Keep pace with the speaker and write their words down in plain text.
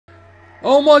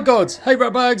Oh my god. Hey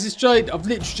Ratbags, it's Jade. I've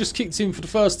literally just kicked in for the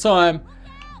first time.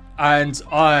 And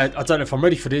I don't know if I'm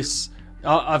ready for this.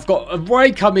 I've got a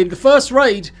raid coming. The first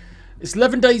raid. It's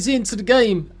 11 days into the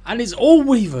game. And it's all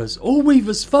weavers. All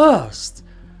weavers first.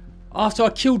 After I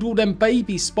killed all them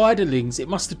baby spiderlings, it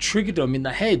must have triggered them in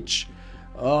the hedge.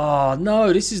 Oh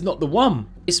no, this is not the one.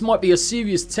 This might be a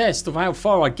serious test of how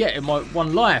far I get in my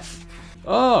one life.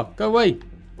 Oh, go away.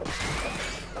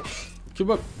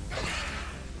 Come on.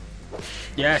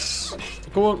 Yes.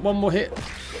 Go on, one more hit.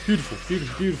 Beautiful,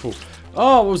 beautiful, beautiful.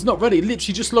 Oh, I was not ready.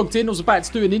 Literally just logged in. I was about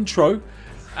to do an intro.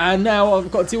 And now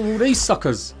I've got to deal with all these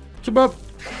suckers. Come on.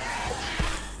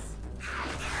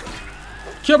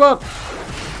 Come on.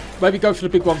 Maybe go for the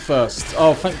big one first.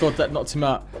 Oh, thank God that knocked him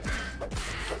out.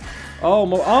 Oh,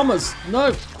 my armors.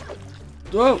 No.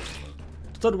 Oh.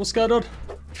 I don't know what's going on.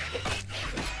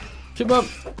 Come on.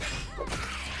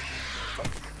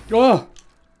 Oh.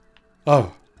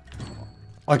 Oh.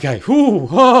 Okay. Ooh.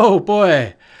 Oh,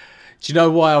 boy. Do you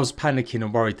know why I was panicking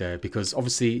and worried there? Because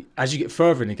obviously, as you get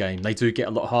further in the game, they do get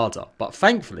a lot harder. But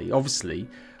thankfully, obviously,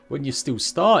 when you're still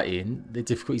starting, the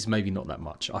difficulty is maybe not that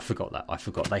much. I forgot that. I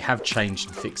forgot. They have changed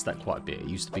and fixed that quite a bit. It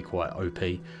used to be quite OP.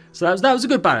 So that was a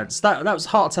good balance. That was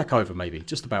heart attack over, maybe.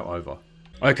 Just about over.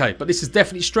 Okay, but this has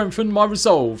definitely strengthened my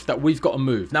resolve that we've got to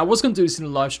move. Now, I was going to do this in a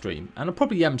live stream, and I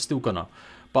probably am still gonna.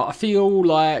 But I feel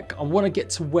like I want to get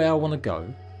to where I want to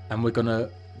go, and we're going to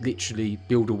literally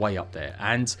build a way up there.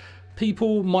 And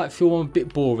people might feel I'm a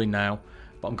bit boring now,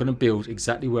 but I'm going to build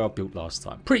exactly where I built last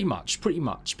time. Pretty much,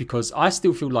 because I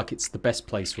still feel like it's the best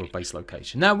place for a base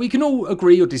location. Now, we can all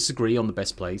agree or disagree on the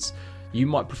best place. You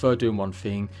might prefer doing one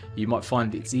thing. You might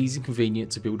find it's easy and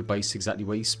convenient to build a base exactly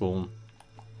where you spawn.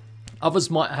 Others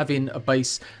might have in a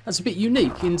base that's a bit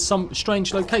unique in some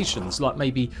strange locations, like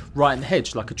maybe right in the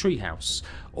hedge, like a treehouse.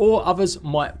 Or others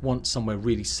might want somewhere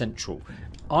really central.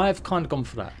 I've kind of gone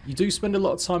for that. You do spend a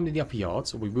lot of time in the upper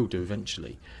yards, or we will do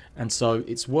eventually. And so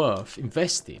it's worth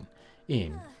investing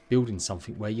in building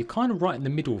something where you're kind of right in the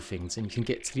middle of things and you can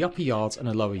get to the upper yards and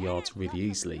the lower yards really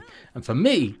easily. And for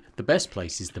me, the best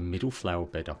place is the middle flower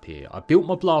bed up here. I built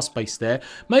my blast base there.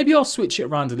 Maybe I'll switch it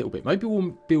around a little bit. Maybe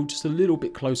we'll build just a little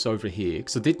bit close over here,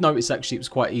 because I did notice actually it was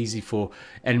quite easy for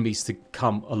enemies to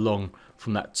come along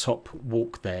from that top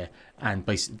walk there and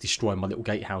basically destroy my little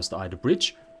gatehouse that I had a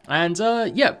bridge. And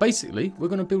yeah, basically, we're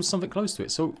going to build something close to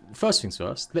it. So first things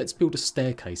first, let's build a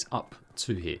staircase up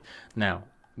to here. Now,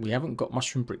 we haven't got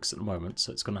mushroom bricks at the moment,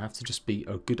 so it's going to have to just be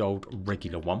a good old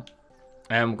regular one.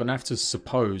 And we're going to have to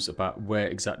suppose about where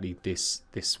exactly this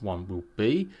one will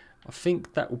be. I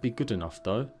think that will be good enough,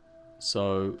 though.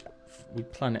 So if we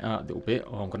plan it out a little bit.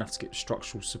 Oh, I'm going to have to get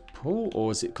structural support,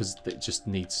 or is it because it just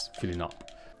needs filling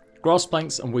up? Grass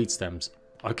planks and weed stems.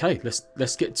 Okay,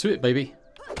 let's get to it, baby.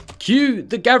 Cue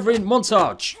the gathering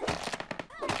montage.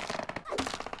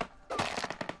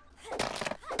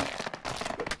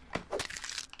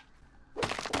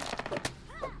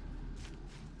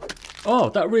 Oh,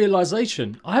 that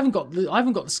realization. I haven't got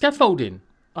the scaffolding.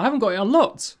 I haven't got it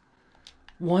unlocked.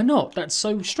 Why not? That's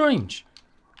so strange.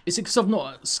 Is it because I've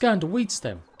not scanned a weed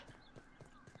stem?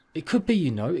 It could be,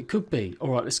 you know, it could be. All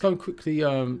right, let's go and quickly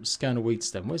scan a weed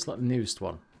stem. Where's like the nearest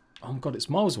one? Oh my god, it's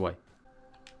miles away.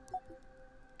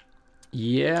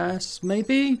 Yes,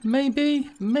 maybe.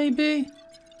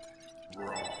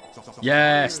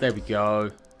 Yes, there we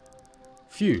go.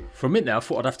 Phew, for a minute now I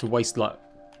thought I'd have to waste like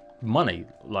money,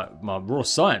 like my raw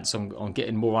science on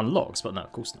getting more unlocks, but no,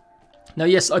 of course not. Now,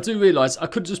 yes, I do realise I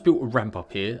could have just built a ramp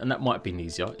up here, and that might have been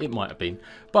easier. It might have been,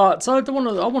 but I don't want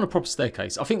to. I want a proper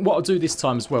staircase. I think what I'll do this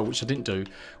time as well, which I didn't do,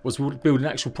 was we'll build an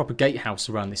actual proper gatehouse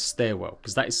around this stairwell,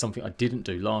 because that is something I didn't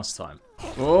do last time.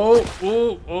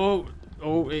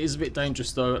 Oh, it is a bit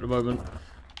dangerous though at the moment.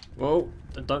 Well,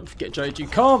 don't forget, Jade, you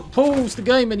can't pause the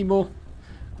game anymore.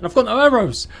 And I've got no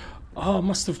arrows. Oh, I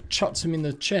must have chucked him in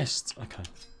the chest. Okay.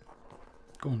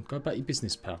 Go on, go about your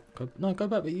business, pal. Go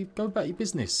about your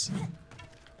business.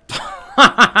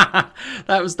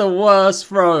 That was the worst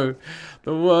throw.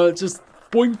 The worst, just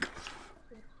boink.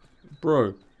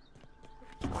 Bro.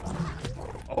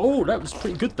 Oh, that was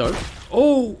pretty good though.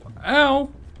 Oh,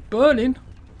 ow. Burning.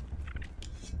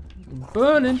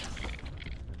 Burning.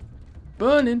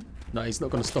 No, he's not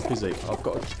going to stop, is he? I've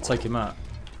got to take him out.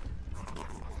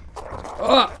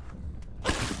 Ah!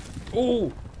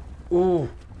 Oh!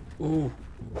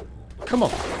 Come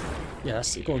on. Yeah,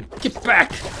 that's it. Go on. Get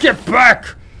back! Get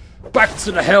back! Back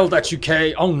to the hell that you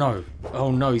came. Oh no.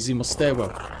 Oh no, he's in my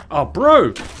stairwell. Oh,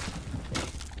 bro!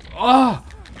 Why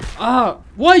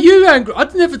are you angry? I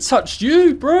never touched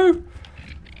you, bro!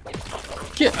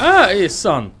 Get out of here,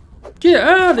 son! Get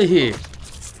out of here!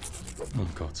 Oh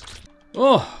god.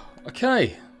 Oh,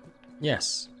 Okay.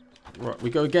 Yes. Right, we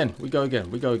go again. We go again.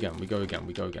 We go again. We go again.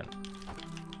 We go again.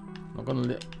 I've got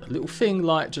a little thing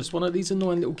like just one of these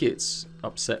annoying little gits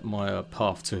upset my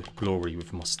path to glory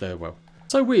with my stairwell.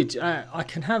 So weird. I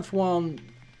can have one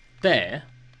there,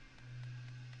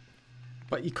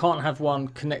 but you can't have one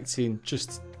connecting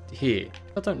just here.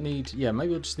 I don't need. Yeah,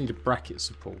 maybe I just need a bracket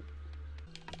support.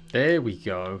 There we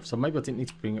go. So maybe I didn't need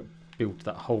to build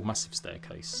that whole massive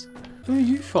staircase. Who are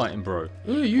you fighting, bro?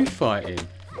 Who are you fighting?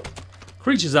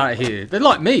 Creatures out here. They're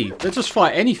like me. They just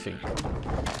fight anything.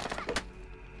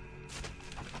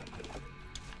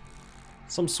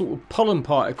 Some sort of pollen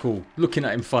particle looking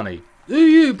at him funny. Who are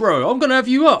you, bro? I'm going to have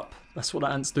you up. That's what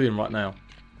that ant's doing right now.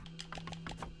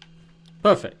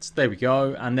 Perfect. There we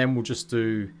go. And then we'll just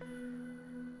do...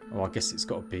 Oh, I guess it's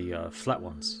got to be flat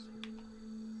ones.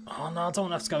 Oh, no, I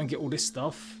don't have to go and get all this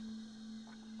stuff.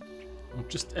 I'm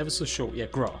just ever so short. Yeah,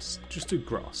 grass. Just do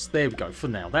grass. There we go. For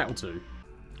now, that'll do.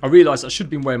 I realised I should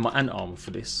have been wearing my ant armour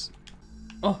for this.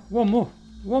 Oh, one more.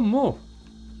 One more.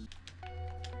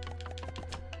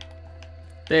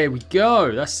 There we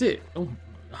go. That's it.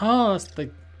 Oh,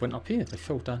 they went up here. They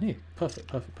fell down here. Perfect,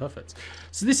 perfect, perfect.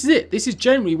 So this is it. This is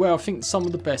generally where I think some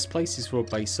of the best places for a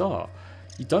base are.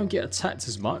 You don't get attacked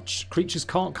as much. Creatures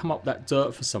can't come up that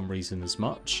dirt for some reason as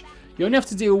much. You only have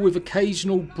to deal with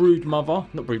occasional brood mother.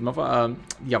 Not brood mother.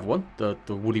 The other one. The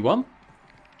woolly one.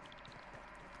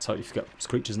 Totally forgot those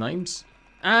creatures' names.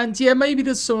 And yeah, maybe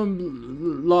there's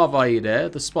some larvae there,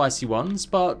 the spicy ones,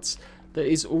 but there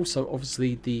is also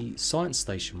obviously the science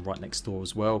station right next door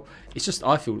as well. It's just,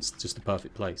 I feel it's just the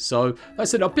perfect place. So, like I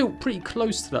said, I built pretty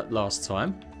close to that last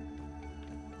time.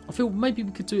 I feel maybe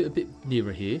we could do it a bit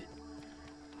nearer here.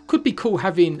 Could be cool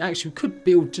having, actually we could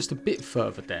build just a bit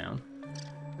further down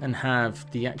and have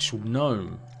the actual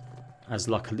gnome as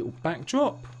like a little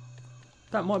backdrop.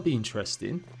 That might be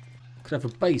interesting. Could have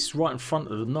a base right in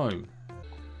front of the gnome.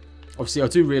 Obviously I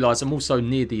do realise I'm also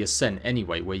near the ascent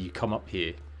anyway, where you come up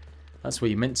here. That's where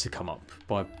you're meant to come up,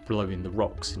 by blowing the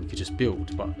rocks, and you could just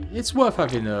build. But it's worth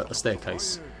having a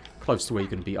staircase close to where you're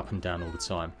going to be up and down all the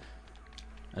time.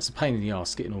 It's a pain in the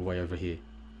arse getting all the way over here.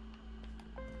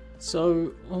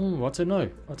 So, oh, I don't know.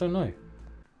 I don't know.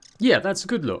 Yeah, that's a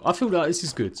good look. I feel like this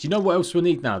is good. Do you know what else we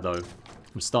need now, though?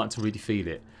 I'm starting to really feel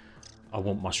it. I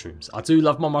want mushrooms. I do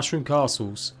love my mushroom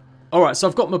castles. Alright, so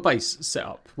I've got my base set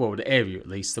up. Well, the area at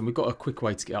least. And we've got a quick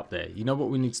way to get up there. You know what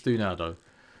we need to do now, though?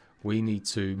 We need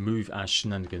to move our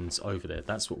shenanigans over there.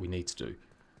 That's what we need to do.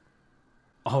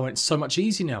 Oh, it's so much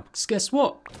easier now. Because guess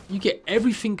what? You get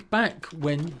everything back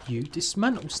when you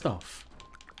dismantle stuff.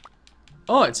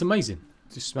 Oh, it's amazing.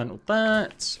 Dismantle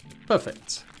that.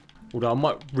 Perfect. Although I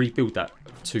might rebuild that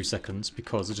 2 seconds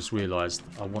because I just realised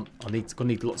gonna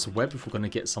need lots of web if we're gonna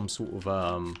get some sort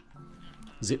of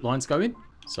zip lines going.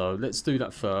 So let's do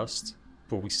that first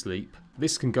before we sleep.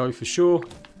 This can go for sure.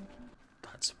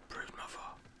 That's a brood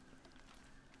mother.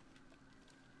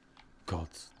 God,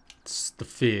 it's the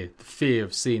fear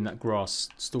of seeing that grass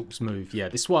stalks move. Yeah,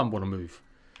 this one I want to move.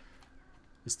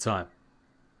 It's time.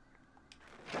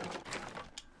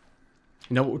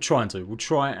 You know what we'll try and do? We'll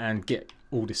try and get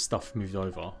all this stuff moved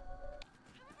over.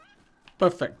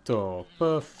 Perfecto,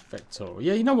 perfecto.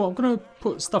 Yeah, you know what? I'm going to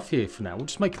put stuff here for now. We'll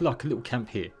just make like a little camp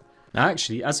here. Now,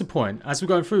 actually, as a point, as we're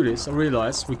going through this, I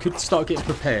realise we could start getting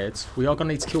prepared. We are going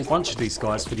to need to kill a bunch of these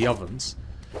guys for the ovens.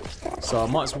 So I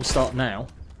might as well start now.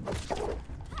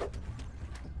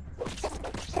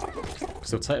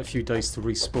 Because it'll take a few days to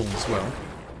respawn as well.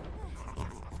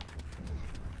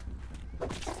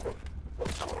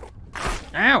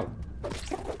 Ow!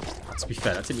 To be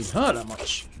fair, that didn't even hurt that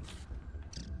much.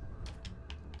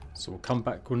 So we'll come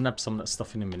back, we'll nab some of that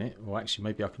stuff in a minute. Or actually,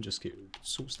 maybe I can just get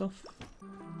salt stuff.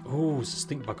 Oh, there's a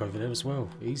stink bug over there as well.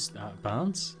 He's out of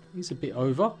bounds. He's a bit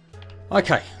over.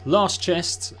 Okay, last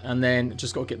chest, and then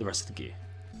just got to get the rest of the gear.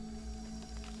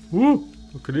 Woo!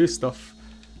 Look at this stuff.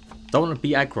 Don't want to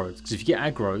be aggroed, because if you get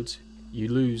aggroed, you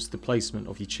lose the placement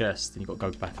of your chest, and you've got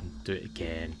to go back and do it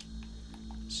again.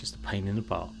 It's just a pain in the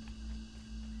butt.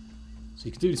 So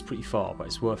you can do this pretty far, but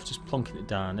it's worth just plonking it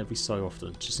down every so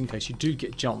often, just in case you do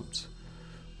get jumped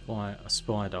by a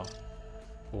spider.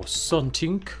 Or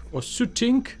something, or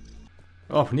sooting.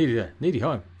 Oh, we're nearly there, nearly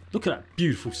home. Look at that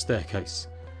beautiful staircase.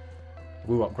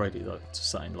 We'll upgrade it though to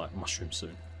something like mushroom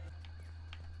soon.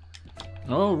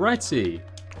 Alrighty.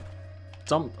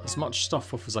 Dump as much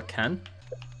stuff off as I can.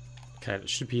 Okay, that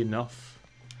should be enough.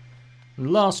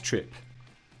 And last trip.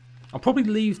 I'll probably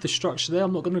leave the structure there.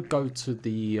 I'm not going to go to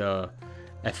the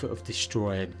effort of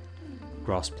destroying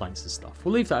grass planks and stuff.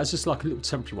 We'll leave that as just like a little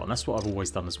temporary one. That's what I've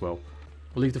always done as well.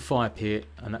 We'll leave the fire pit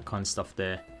and that kind of stuff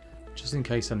there. just in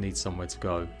case I need somewhere to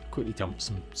go. Quickly dump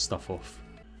some stuff off.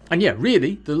 And yeah,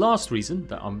 really, the last reason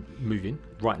that I'm moving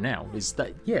right now is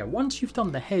that, yeah, once you've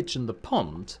done the hedge and the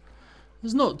pond,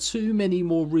 there's not too many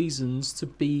more reasons to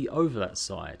be over that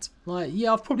side. Like,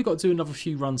 yeah, I've probably got to do another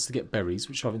few runs to get berries,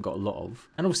 which I haven't got a lot of.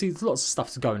 And obviously, there's lots of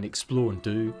stuff to go and explore and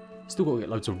do. Still got to get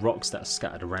loads of rocks that are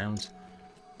scattered around.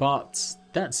 But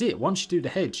that's it. Once you do the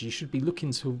hedge, you should be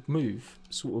looking to move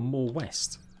sort of more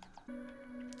west.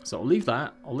 So I'll leave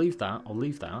that. I'll leave that. I'll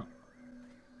leave that.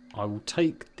 I will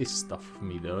take this stuff with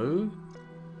me, though.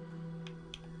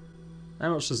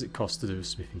 How much does it cost to do a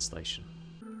smithing station?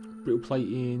 Brittle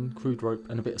plating, crude rope,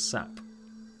 and a bit of sap.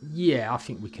 Yeah, I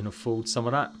think we can afford some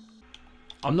of that.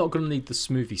 I'm not going to need the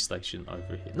smoothie station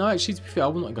over here. No, actually, to be fair,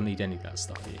 I'm not going to need any of that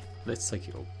stuff here. Let's take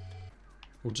it all.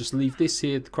 We'll just leave this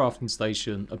here, the crafting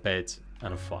station, a bed,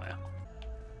 and a fire.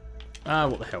 Ah,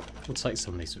 what the hell. We'll take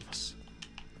some of these with us.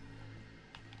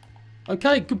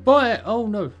 Okay, goodbye. Oh,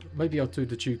 no. Maybe I'll do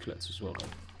the ducats as well, though.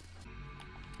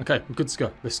 Okay, we're good to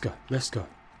go. Let's go. Let's go.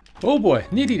 Oh, boy.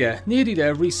 Nearly there. Nearly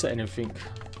there. Resetting everything.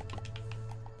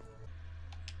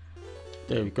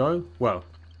 There we go. Well,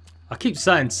 I keep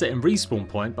saying setting respawn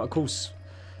point, but of course,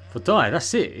 if I die,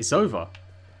 that's it. It's over.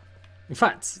 In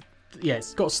fact, yeah,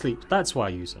 it's got to sleep. That's why I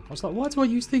use them. I was like, why do I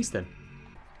use these then?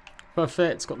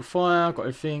 Perfect. Got the fire. Got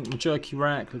everything. My jerky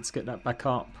rack. Let's get that back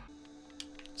up.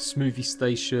 Smoothie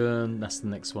station. That's the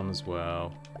next one as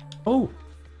well. Oh.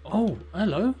 Oh,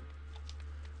 hello.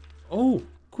 Oh,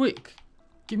 quick.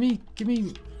 Give me.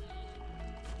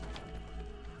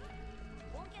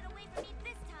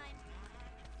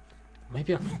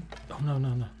 Maybe I... Oh,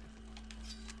 no.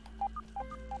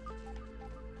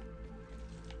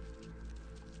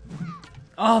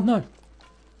 Oh, no.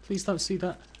 Please don't see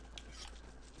that.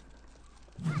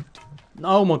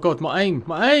 Oh, my God. My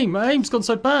aim's gone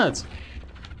so bad.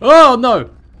 Oh,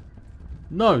 no.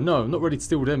 No. Not ready to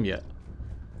deal with them yet.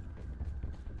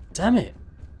 Damn it.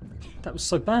 That was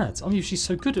so bad. I'm usually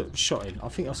so good at shotting. I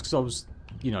think that's because I was,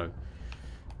 you know,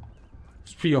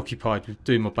 preoccupied with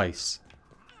doing my base.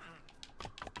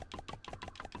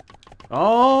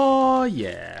 Oh,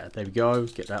 yeah. There we go.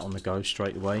 Get that on the go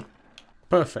straight away.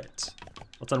 Perfect.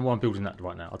 I don't know why I'm building that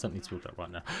right now. I don't need to build that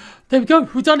right now. There we go.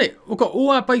 We've done it. We've got all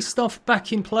our base stuff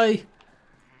back in play.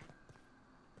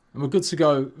 And we're good to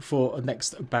go for a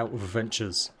next bout of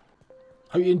adventures.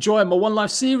 Hope you enjoy my One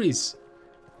Life series.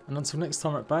 And until next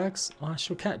time at Bags, I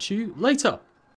shall catch you later.